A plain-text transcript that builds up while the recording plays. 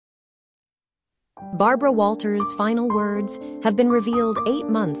Barbara Walters' final words have been revealed 8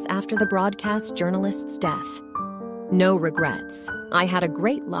 months after the broadcast journalist's death. "No regrets. I had a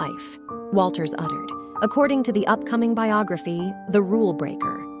great life," Walters uttered, according to the upcoming biography, The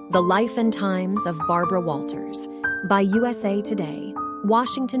Rulebreaker, The Life and Times of Barbara Walters, by USA Today,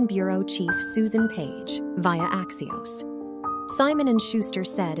 Washington Bureau Chief Susan Page, via Axios. Simon & Schuster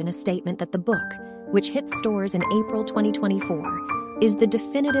said in a statement that the book, which hit stores in April 2024, is the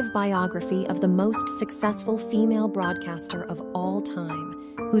definitive biography of the most successful female broadcaster of all time,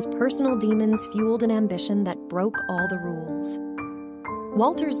 whose personal demons fueled an ambition that broke all the rules.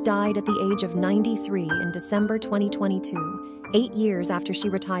 Walters died at the age of 93 in December 2022, 8 years after she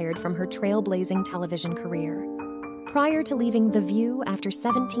retired from her trailblazing television career. Prior to leaving The View after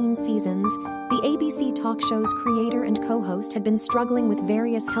 17 seasons, the ABC talk show's creator and co-host had been struggling with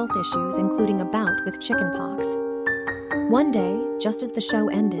various health issues, including a bout with chickenpox. One day, just as the show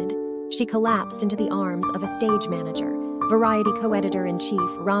ended, she collapsed into the arms of a stage manager, Variety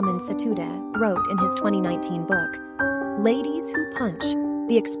co-editor-in-chief Raman Sethude wrote in his 2019 book, Ladies Who Punch,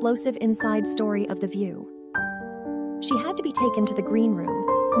 The Explosive Inside Story of The View. She had to be taken to the green room,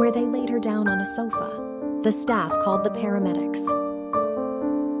 where they laid her down on a sofa. The staff called the paramedics.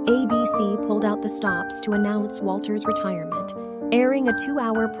 ABC pulled out the stops to announce Walters' retirement, airing a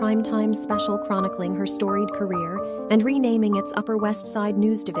 2-hour primetime special chronicling her storied career and renaming its Upper West Side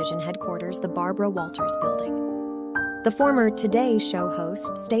News Division headquarters the Barbara Walters Building. The former Today show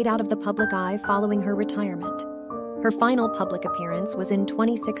host stayed out of the public eye following her retirement. Her final public appearance was in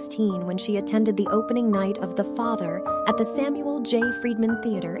 2016 when she attended the opening night of The Father at the Samuel J. Friedman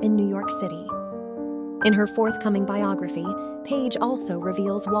Theater in New York City. In her forthcoming biography, Page also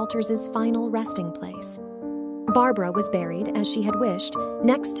reveals Walters' final resting place. Barbara was buried, as she had wished,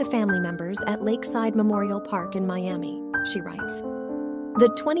 next to family members at Lakeside Memorial Park in Miami, she writes.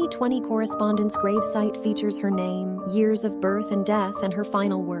 The 2020 correspondent's gravesite features her name, years of birth and death, and her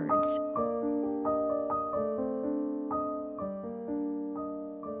final words.